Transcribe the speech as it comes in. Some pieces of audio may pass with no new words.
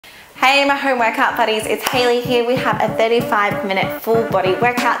Hey my home workout buddies, it's Hayley here. We have a 35-minute full body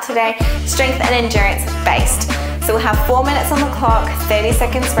workout today, strength and endurance based. So we'll have 4 minutes on the clock, 30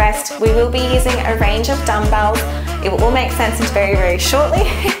 seconds rest. We will be using a range of dumbbells. It will all make sense very, very shortly.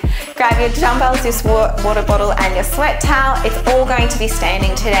 Grab your dumbbells, your water bottle and your sweat towel. It's all going to be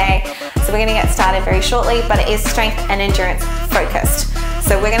standing today. So we're gonna get started very shortly, but it is strength and endurance focused.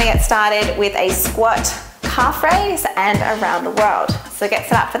 So we're gonna get started with a squat, calf raise and around the world. So get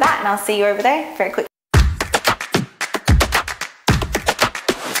set up for that and I'll see you over there very quickly.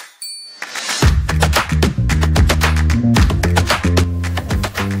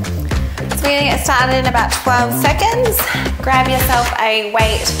 So we're gonna get started in about 12 seconds. Grab yourself a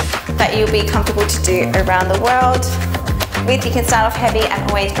weight that you'll be comfortable to do around the world with. You can start off heavy and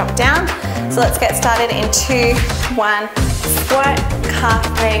always drop down. So let's get started in 2, 1, squat, calf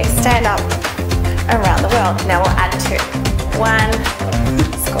raise, stand up, around the world. Now we'll add 2. 1,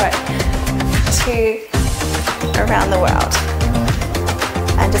 squat, 2, around the world.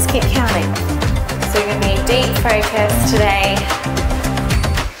 And just keep counting. So you're going to be deep focus today.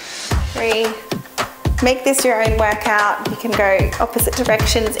 3. Make this your own workout. You can go opposite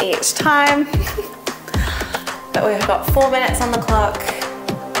directions each time. But we've got 4 minutes on the clock.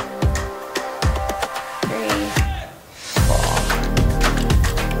 3,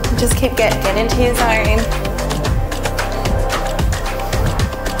 4. Just keep get into your zone.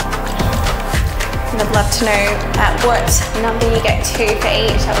 And I'd love to know at what number you get to for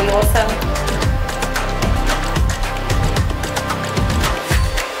each. That'll be awesome.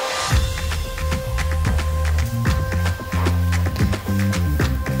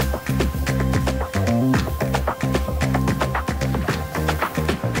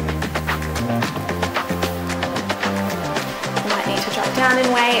 You might need to drop down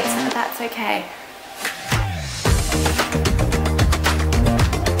in weight, but that's okay.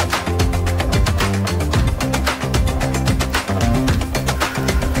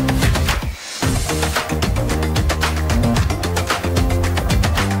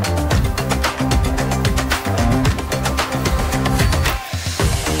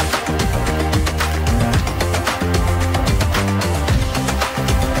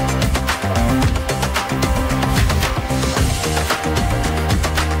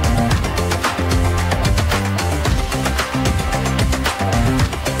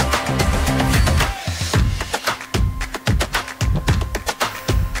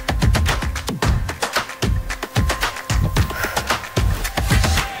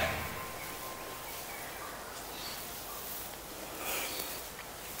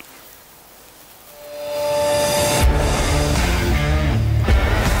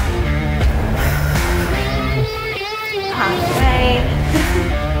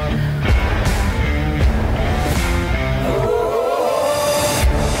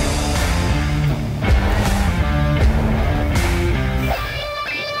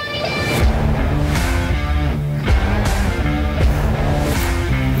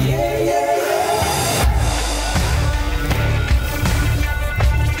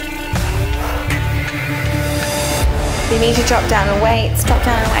 You need to drop down in weights, drop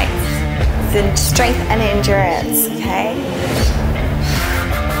down in weights. Then strength and endurance, okay?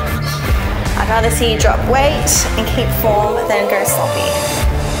 I'd rather see you drop weight and keep form than go sloppy.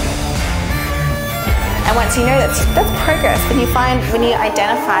 And once you know that's progress, when you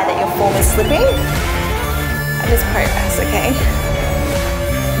identify that your form is slipping, that is progress, okay?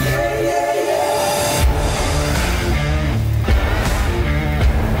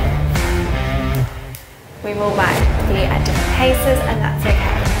 We will be at different paces and that's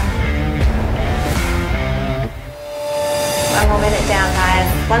okay. 1 more minute down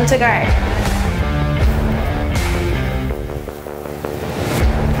guys, 1 to go.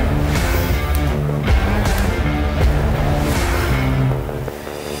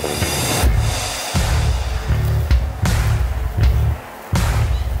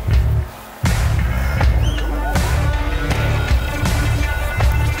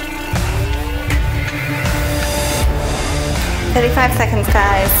 "35 seconds,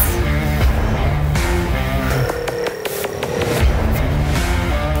 guys."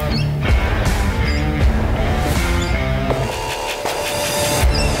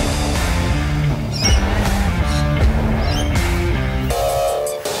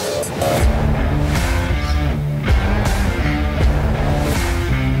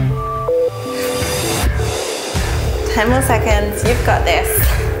 Ten more seconds, you've got this.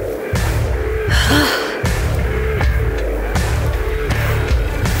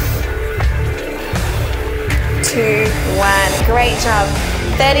 2, 1, great job.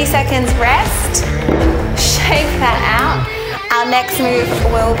 30 seconds rest, shake that out. Our next move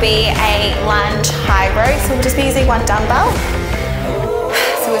will be a lunge high row. So we'll just be using one dumbbell.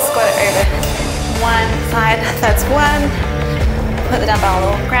 So we'll squat it over one side. That's one. Put the dumbbell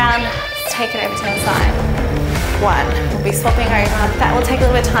on the ground. Take it over to the side. One. We'll be swapping over. That will take a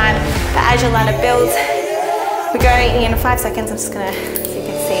little bit of time, but as your ladder builds, we're going in 5 seconds. I'm just gonna, so you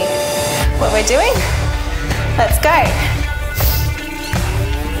can see what we're doing. Let's go.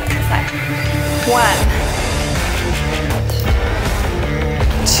 So, 1,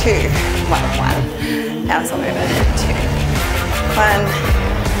 2, 1. Now it's all over. 2, 1,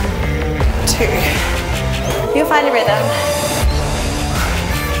 2. You'll find a rhythm.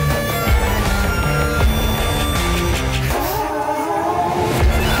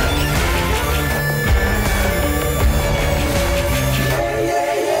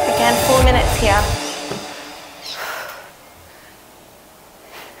 Again, 4 minutes here.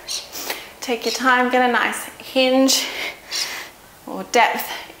 Take your time, get a nice hinge or depth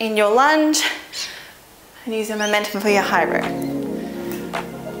in your lunge and use your momentum for your high row.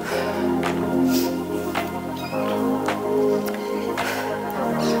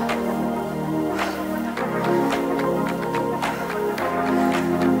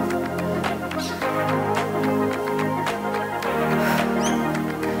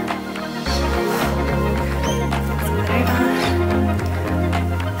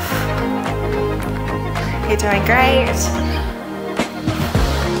 You're doing great.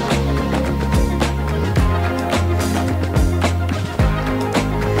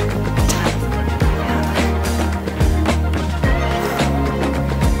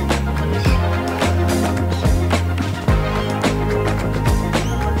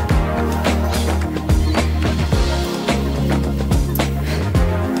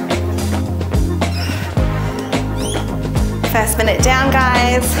 First minute down,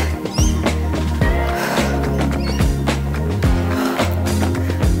 guys.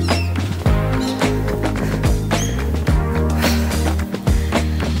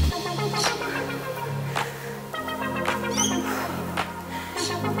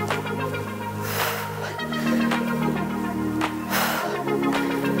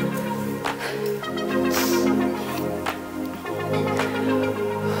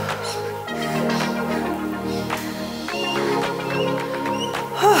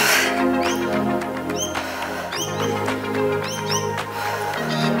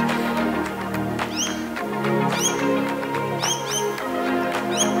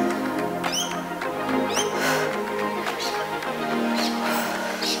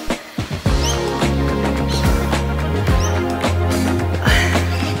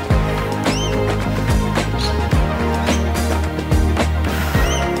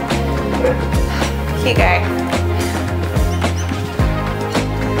 Here you go.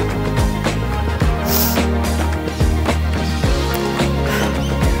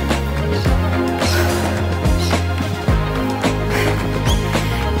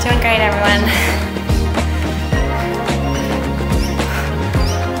 Doing great, everyone.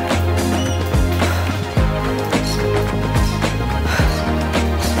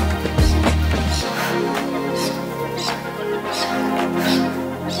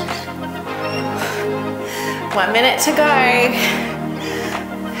 One minute to go.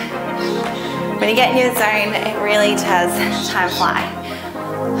 When you get in your zone, it really does time fly.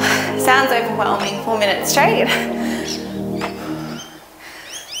 Sounds overwhelming, 4 minutes straight.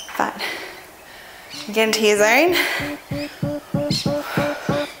 But get into your zone.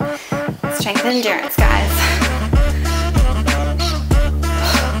 Strength and endurance, guys.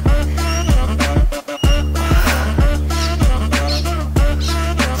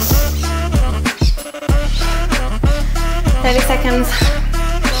 Seconds.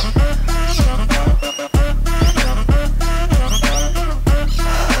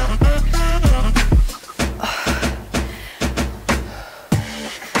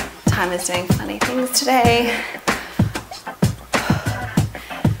 Time is doing funny things today.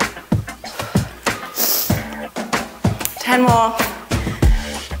 Ten more.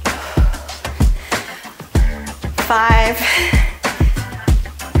 5,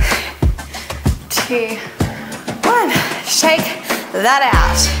 2, 1. Shake that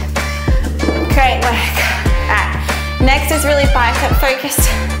out. Great work. All right. Next is really bicep focused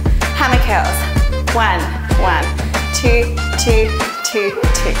hammer curls. 1, 1, 2, 2, 2,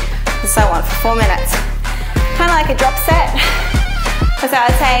 2. And so on for 4 minutes. Kind of like a drop set. So I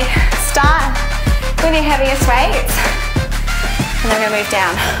would say start with your heaviest weights and then we're gonna move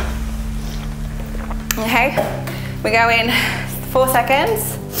down. Okay, we go in 4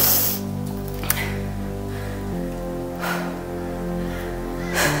 seconds.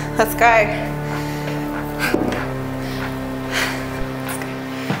 Let's go.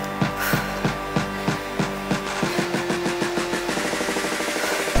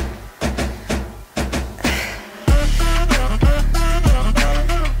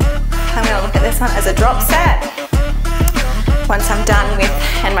 done with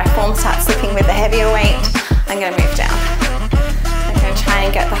and my form starts slipping with the heavier weight, I'm going to move down. I'm going to try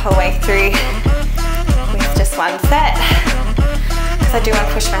and get the whole way through with just one set, because I do want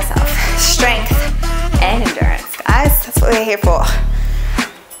to push myself. Strength and endurance, guys. That's what we're here for.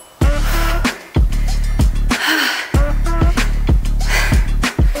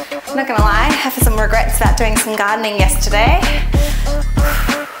 I'm not gonna lie, I have some regrets about doing some gardening yesterday.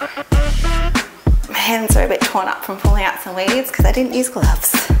 My hands are a bit torn up from pulling out some weeds because I didn't use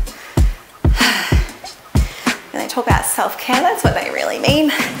gloves. When they talk about self-care, that's what they really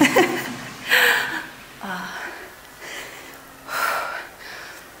mean.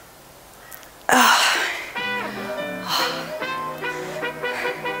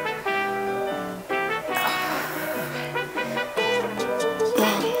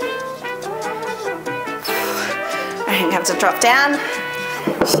 To drop down,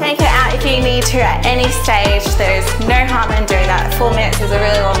 shake it out if you need to at any stage. There's no harm in doing that. 4 minutes is a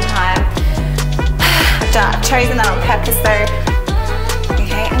really long time. I've chosen that on purpose though.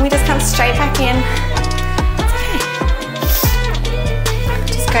 Okay, and we just come straight back in. Okay.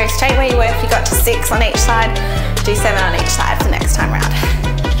 Just go straight where you were. If you got to 6 on each side, do 7 on each side for next time round.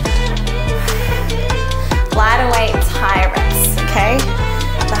 Lighter weights, higher reps, okay?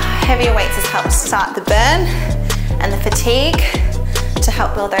 The heavier weights has helped start the burn and the fatigue to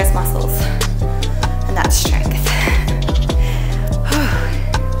help build those muscles, and that's strength.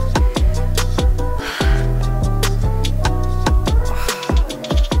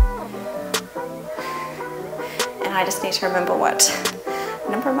 And I just need to remember what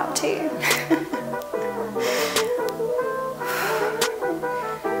number I'm up to.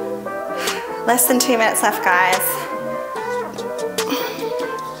 Less than 2 minutes left, guys.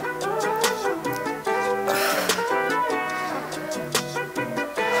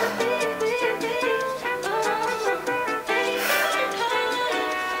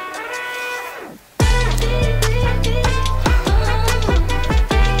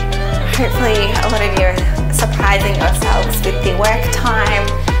 Hopefully a lot of you are surprising yourselves with the work time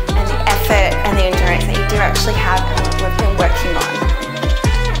and the effort and the endurance that you do actually have and what we've been working on.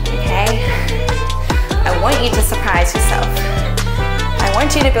 Okay? I want you to surprise yourself. I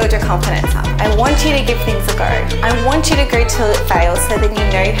want you to build your confidence up. I want you to give things a go. I want you to go till it fails so then you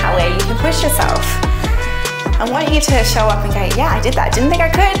know where you can push yourself. I want you to show up and go, yeah, I did that. Didn't think I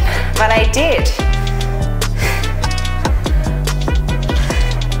could, but I did.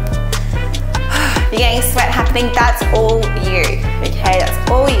 You're getting sweat happening, that's all you, okay,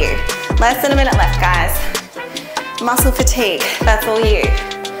 that's all you. Less than a minute left, guys. Muscle fatigue, that's all you.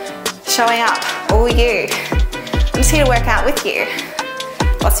 Showing up, all you. I'm just here to work out with you.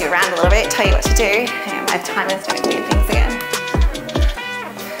 Boss you around a little bit, tell you what to do. And my timer's doing weird things again.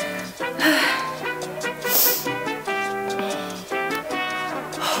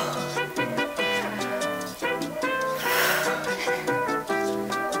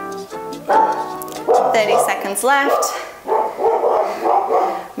 Seconds left.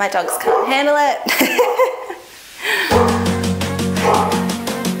 My dogs can't handle it.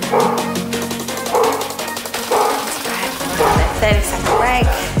 30-second break.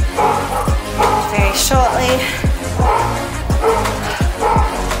 Very shortly.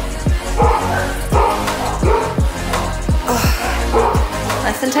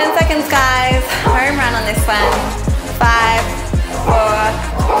 Less than 10 seconds, guys. Home run on this one. 5, 4,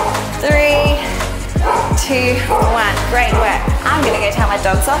 3, 2, 1. Great work. I'm going to go tell my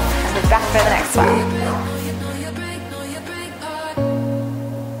dogs off and be back for the next one.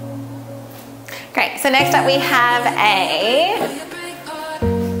 Great, so next up we have a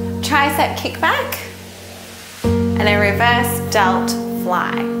tricep kickback and a reverse delt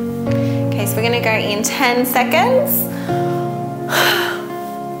fly. Okay, so we're going to go in 10 seconds.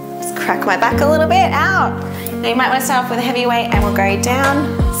 Just crack my back a little bit out. Now you might want to start off with a heavy weight and we'll go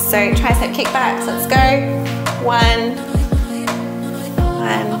down. So tricep kickbacks, let's go. 1,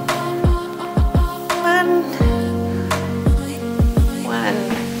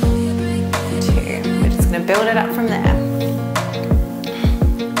 2. We're just going to build it up from there.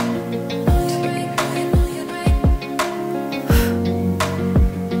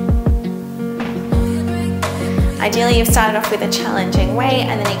 2. Ideally, you've started off with a challenging weight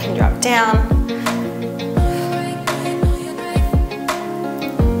and then you can drop down.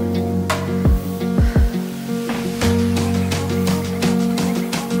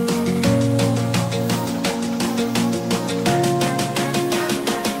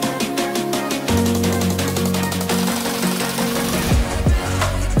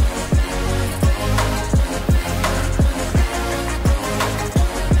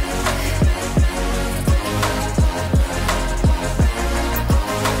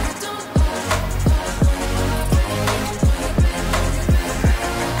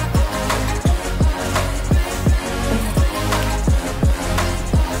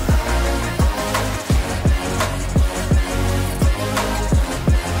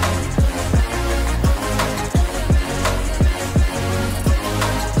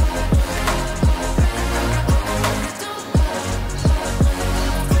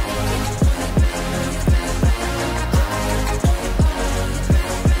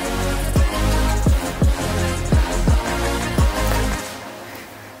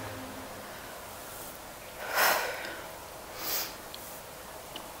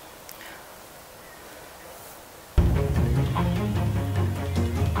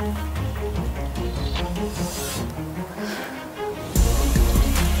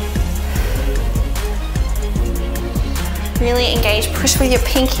 really engage. Push with your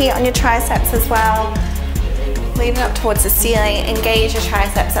pinky on your triceps as well. Lean up towards the ceiling. Engage your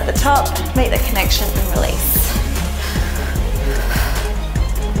triceps at the top. Make the connection and release.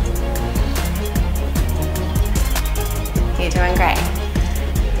 You're doing great.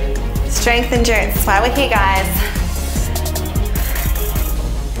 Strength, endurance, that's why we're here, guys.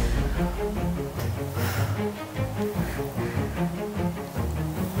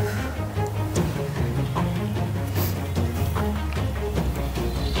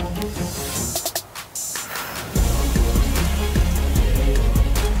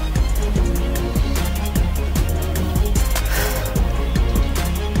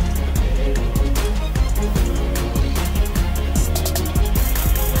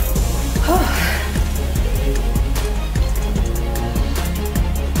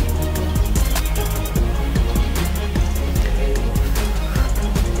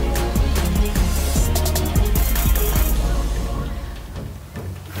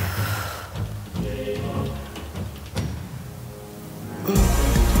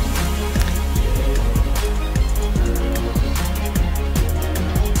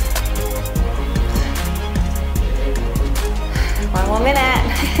 One more minute.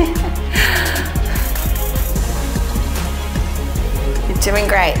 You're doing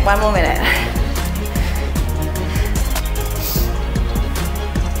great. One more minute.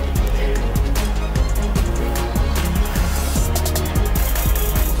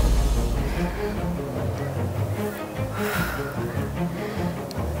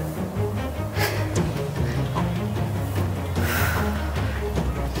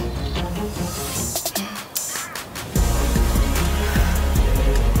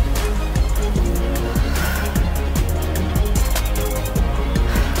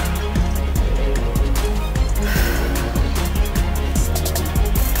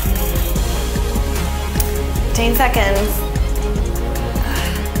 Seconds.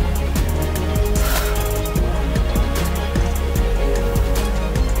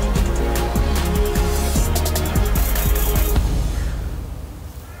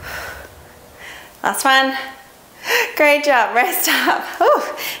 Last one. Great job. Rest up. Whew.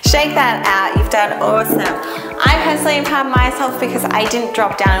 Shake that out. You've done awesome. I personally am proud of myself because I didn't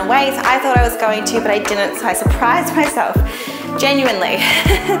drop down in weight. I thought I was going to, but I didn't, so I surprised myself. Genuinely.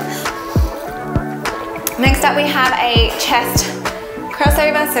 Next up we have a chest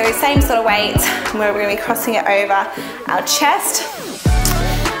crossover, so same sort of weight, where we're going to be crossing it over our chest,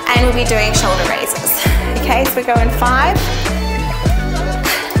 and we'll be doing shoulder raises. Okay, so we're going 5,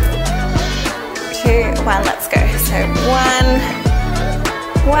 2, 1, let's go. So 1,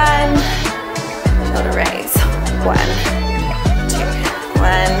 1, shoulder raise, 1, 2,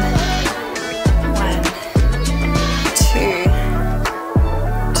 1, 1,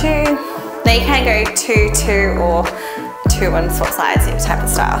 2, 2. Now you can go 2, 2 or 2 on swap sides, your type of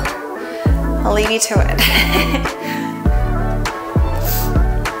style. I'll leave you to it.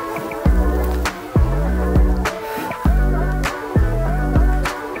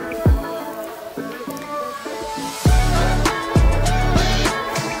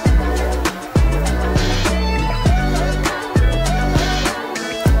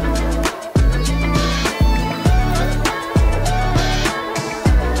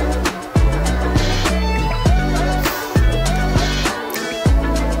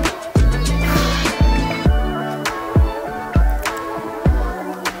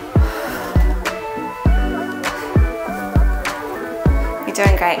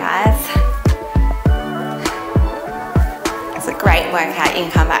 Doing great, guys. It's a great workout. You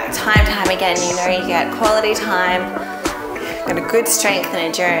can come back time and time again. You know you get quality time. Got a good strength and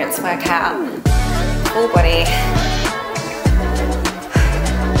endurance workout. Full body.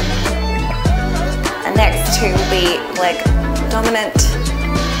 And next two will be leg dominant.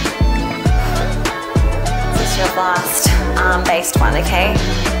 This is your last arm-based one, okay?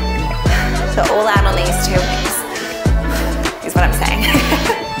 So all out on these 2 weeks. Is what I'm saying.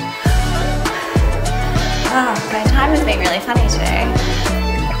 Oh, my time has been really funny today.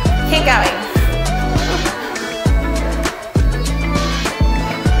 Keep going.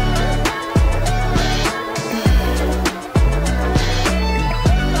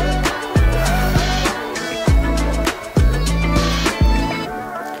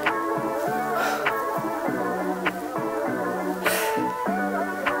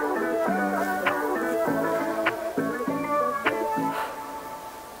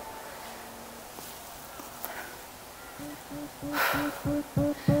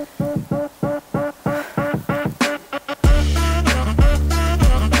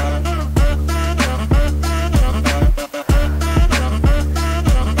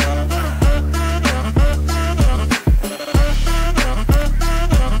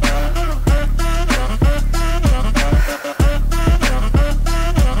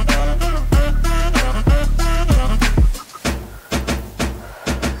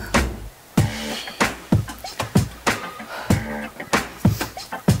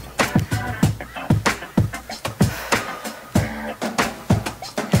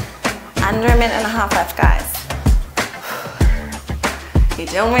 Under a minute and a half left, guys.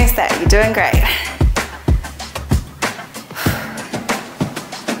 You're almost there, you're doing great.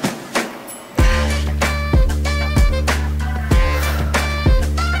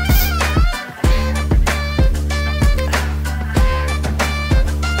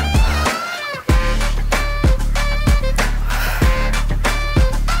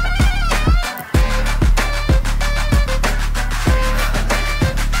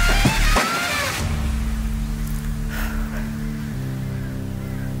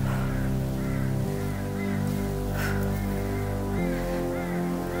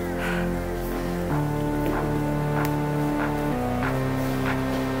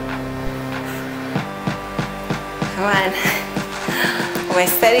 Come on.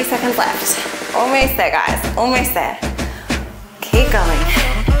 Almost 30 seconds left. Almost there, guys. Almost there. Keep going.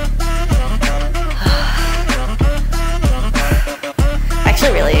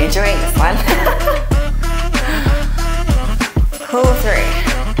 Actually really enjoying this one. Pull through.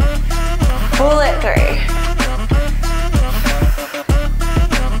 Pull it through.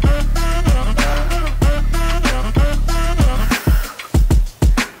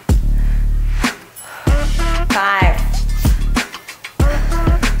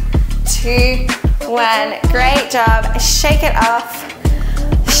 2, 1, great job. Shake it off,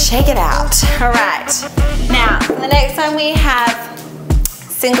 shake it out. All right, now for the next one we have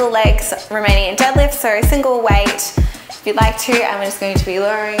single legs remaining in deadlift, so single weight. If you'd like to, I'm just going to be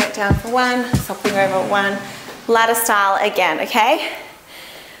lowering it down for 1, swapping over 1, ladder style again, okay?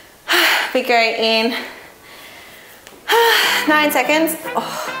 We go in 9 seconds.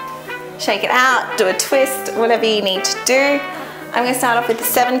 Oh, shake it out, do a twist, whatever you need to do. I'm going to start off with the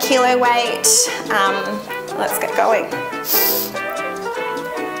 7 kilo weight. Let's get going.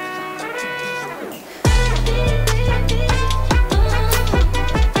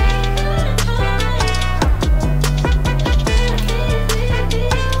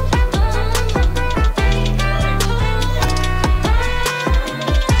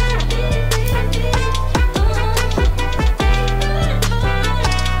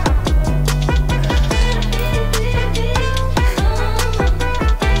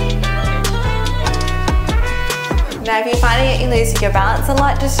 Now if you're finding that you're losing your balance a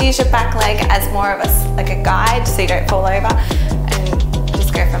lot, just use your back leg as more of a guide so you don't fall over, and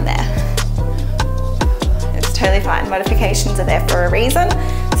just go from there. It's totally fine. Modifications are there for a reason,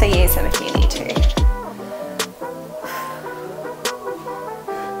 so use them if you need to.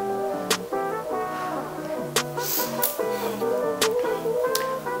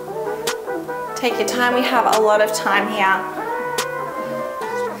 Take your time, we have a lot of time here.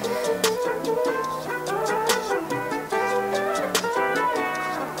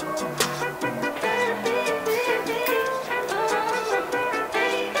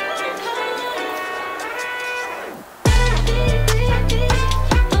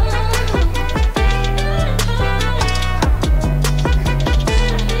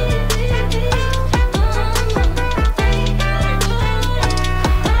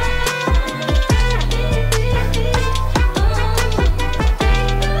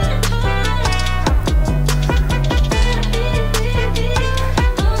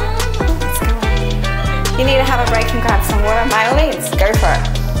 By all means, go for it.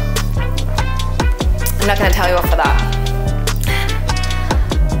 I'm not going to tell you off for that.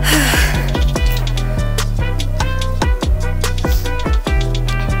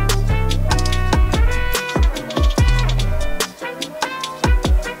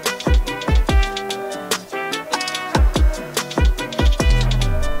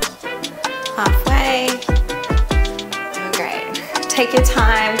 Halfway. Doing great. Take your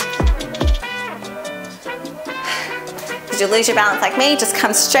time. You'll lose your balance like me, just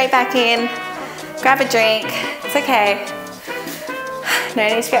come straight back in, grab a drink, it's okay. No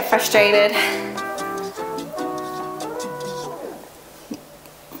need to get frustrated.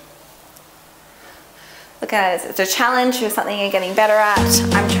 Look at it, it's a challenge or something you're getting better at.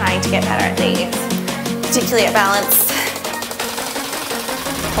 I'm trying to get better at these, particularly at balance.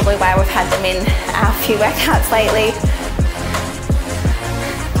 Probably why we've had them in our few workouts lately.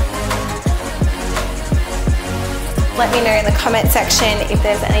 Let me know in the comment section if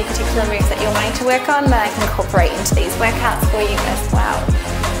there's any particular moves that you're wanting to work on that I can incorporate into these workouts for you as well.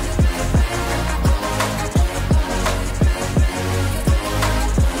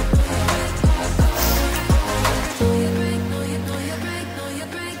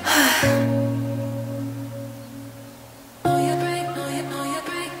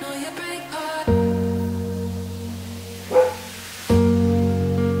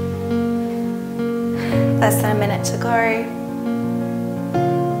 Less than a minute to go.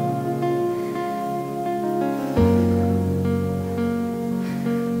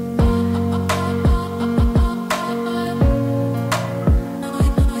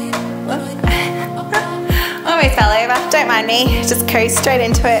 journey. Just go straight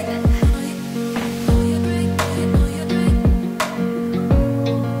into it.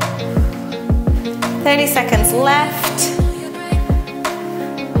 "30 seconds left."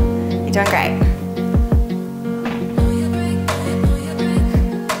 You're doing great.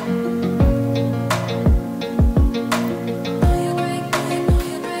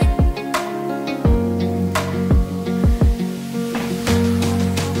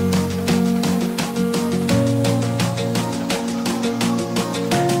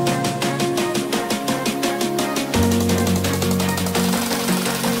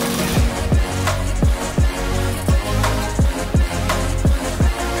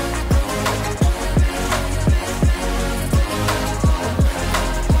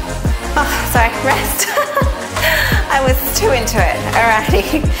 Sorry, rest. I was too into it.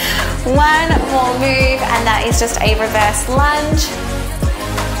 Alrighty. One more move, and that is just a reverse lunge.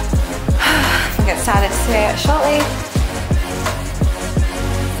 We'll get started shortly.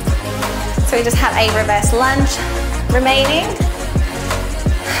 So we just have a reverse lunge remaining.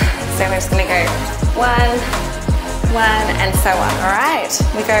 So we're just gonna go one, and so on. Alright,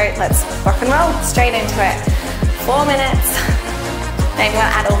 we go, let's rock and roll straight into it. 4 minutes. Now if you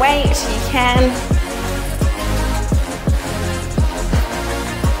want to add a weight, you can.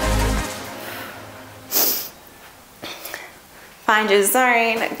 Find your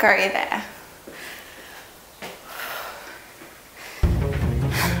zone, go there.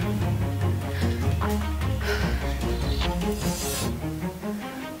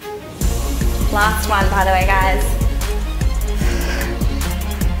 Last one, by the way, guys.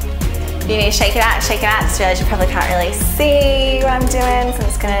 You need to shake it out, shake it out. Just realize you probably can't really see what I'm doing, so I'm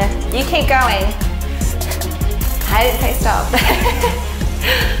just gonna, you keep going. I didn't say stop.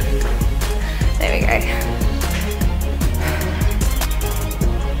 There we go.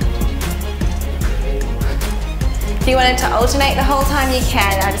 If you wanted to alternate the whole time, you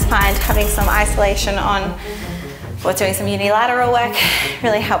can. I just find having some isolation on or doing some unilateral work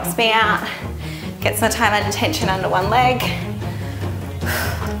really helps me out. Gets my time under tension under one leg.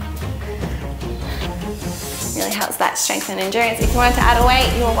 Really helps that strength and endurance. If you wanted to add a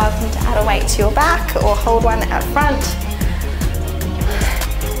weight, you're welcome to add a weight to your back or hold one out front.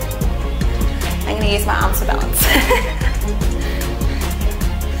 I'm going to use my arms for balance.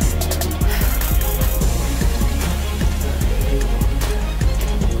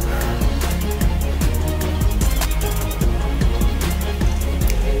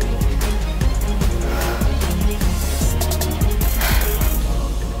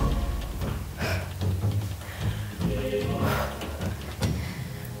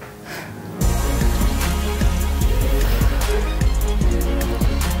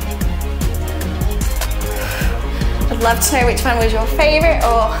 Love to know which one was your favorite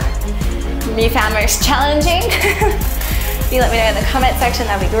or you found most challenging. You let me know in the comment section,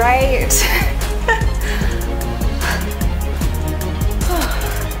 that'd be great.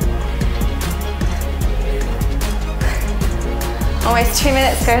 Almost 2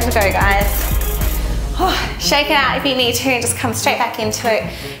 minutes to go, guys. Shake it out if you need to and just come straight back into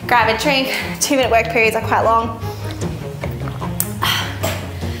it. Grab a drink. 2-minute work periods are quite long.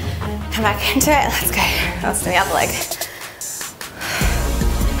 Come back into it, let's go. Let's do the other leg.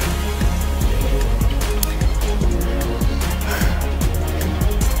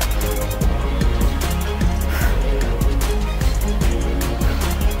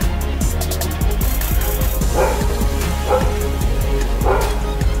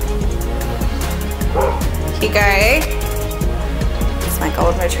 Here you go. It's my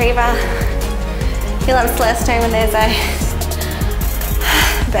golden retriever. He loves to let us know when there's a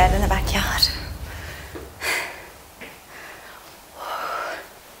bed in the backyard.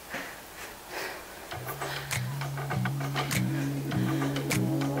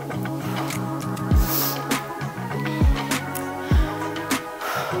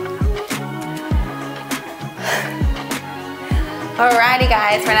 Alrighty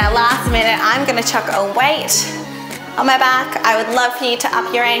guys, we're in our last minute. I'm gonna chuck a weight on my back. I would love for you to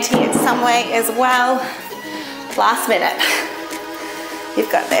up your ante in some way as well. Last minute. You've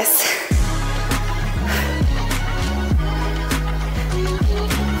got this.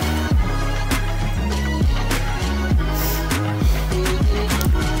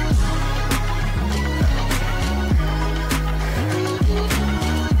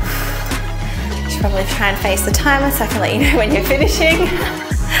 Should probably try and face the timer so I can let you know when you're finishing.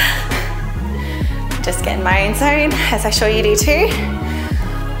 Just get in my own zone, as I'm sure you do too.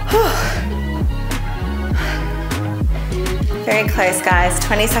 Very close, guys.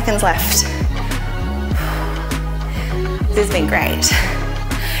 20 seconds left. This has been great.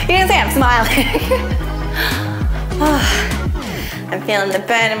 You can see I'm smiling. I'm feeling the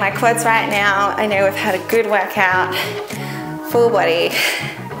burn in my quads right now. I know we've had a good workout. Full body.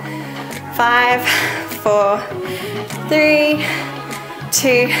 5, 4, 3,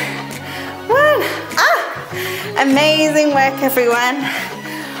 2, 1. Amazing work, everyone.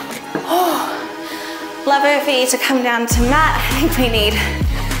 Love it for you to come down to mat. I think we need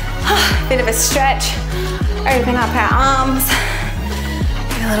a bit of a stretch. Open up our arms.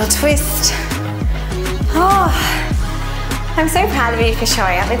 A little twist. I'm so proud of you for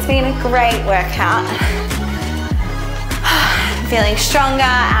showing up. It's been a great workout. Feeling stronger,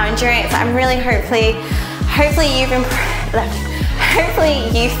 our endurance. I'm really hopefully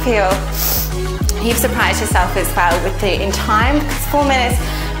you feel you've surprised yourself as well with in time, because 4 minutes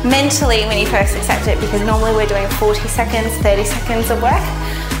mentally when you first accept it, because normally we're doing 40 seconds, 30 seconds of work,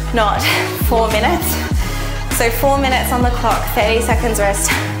 not 4 minutes. So 4 minutes on the clock, 30 seconds rest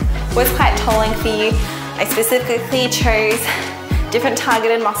was quite tolling for you. I specifically chose different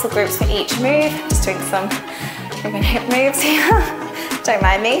targeted muscle groups for each move. Just doing some moving hip moves here. Don't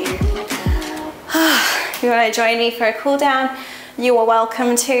mind me. If you want to join me for a cool down, you are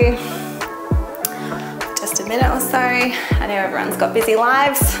welcome to. Just a minute or so. I know everyone's got busy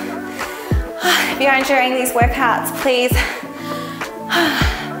lives. If you're enjoying these workouts, please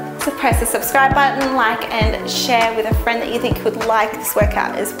press the subscribe button, like and share with a friend that you think would like this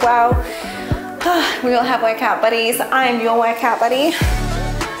workout as well. We all have workout buddies. I am your workout buddy.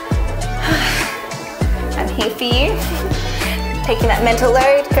 I'm here for you. Taking that mental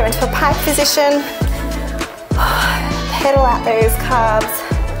load, go into a pike position. Pedal out those calves.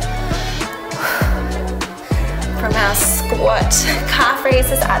 From our squat calf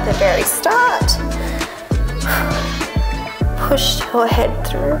raises at the very start. Push your head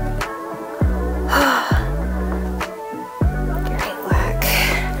through. Great work.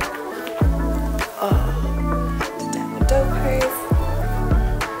 Downward dog pose.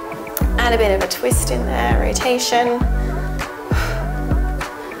 Add a bit of a twist in there, rotation.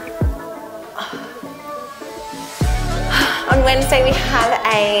 On Wednesday we have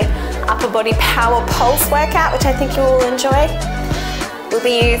a upper body power pulse workout, which I think you will enjoy. We'll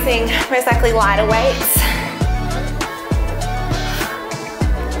be using most likely lighter weights.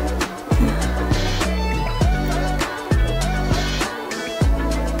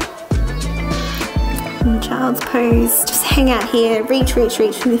 In child's pose, just hang out here, reach, reach,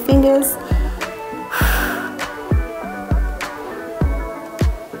 reach with your fingers.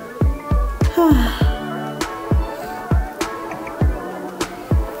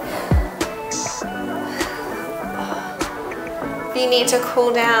 If you need to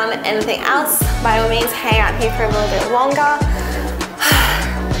cool down anything else, by all means hang out here for a little bit longer.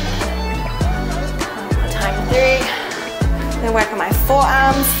 One more time through. I'm gonna work on my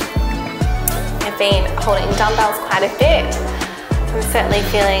forearms. I've been holding dumbbells quite a bit. I'm certainly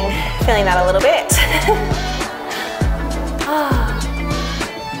feeling that a little bit.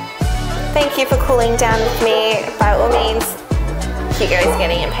 Thank you for cooling down with me. By all means, Hugo's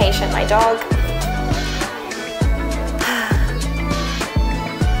getting impatient, my dog.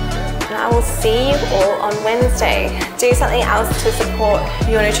 And I will see you all on Wednesday. Do something else to support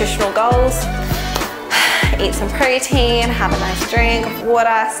your nutritional goals. Eat some protein, have a nice drink of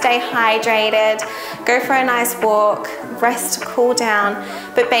water, stay hydrated, go for a nice walk, rest, cool down,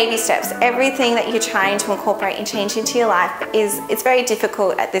 but baby steps. Everything that you're trying to incorporate and change into your life it's very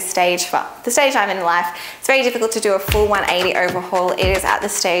difficult at this stage. For the stage I'm in life, it's very difficult to do a full 180 overhaul. It is at the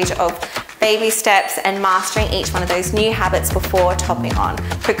stage of baby steps and mastering each one of those new habits before topping on.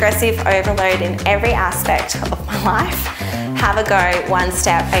 Progressive overload in every aspect of my life. Have a go, one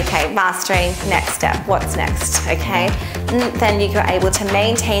step, okay, mastering, next step, what's next, okay? And then you're able to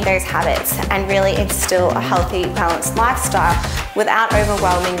maintain those habits and really instill a healthy, balanced lifestyle without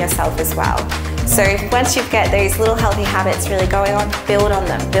overwhelming yourself as well. So once you get those little healthy habits really going on, build on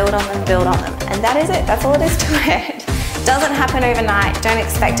them, build on them, build on them. And that is it, that's all it is to it. Doesn't happen overnight, don't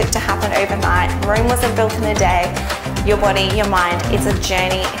expect it to happen overnight. Rome wasn't built in a day. Your body, your mind, it's a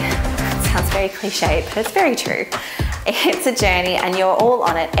journey. It sounds very cliche, but it's very true. It's a journey and you're all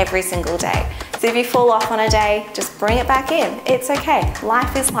on it every single day. So if you fall off on a day, just bring it back in. It's okay.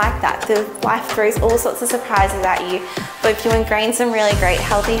 Life is like that. Life throws all sorts of surprises at you. But if you ingrain some really great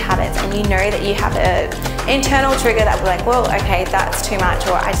healthy habits and you know that you have an internal trigger that will be like, well, okay, that's too much,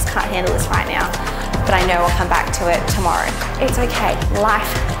 or I just can't handle this right now, but I know I'll come back to it tomorrow. It's okay. Life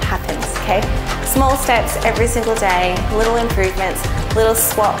happens, okay? Small steps every single day, little improvements, little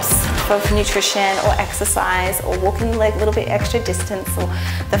swaps of nutrition or exercise or walking like a little bit extra distance or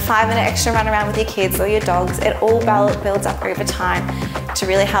the 5-minute extra run around with your kids or your dogs. It all builds up over time. to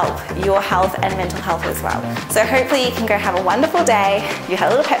really help your health and mental health as well. So hopefully you can go have a wonderful day. You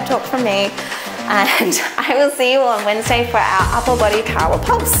had a little pep talk from me, and I will see you on Wednesday for our upper body power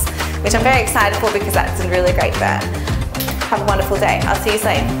pulse, which I'm very excited for because that's a really great burn. Have a wonderful day. I'll see you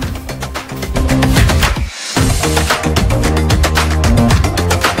soon.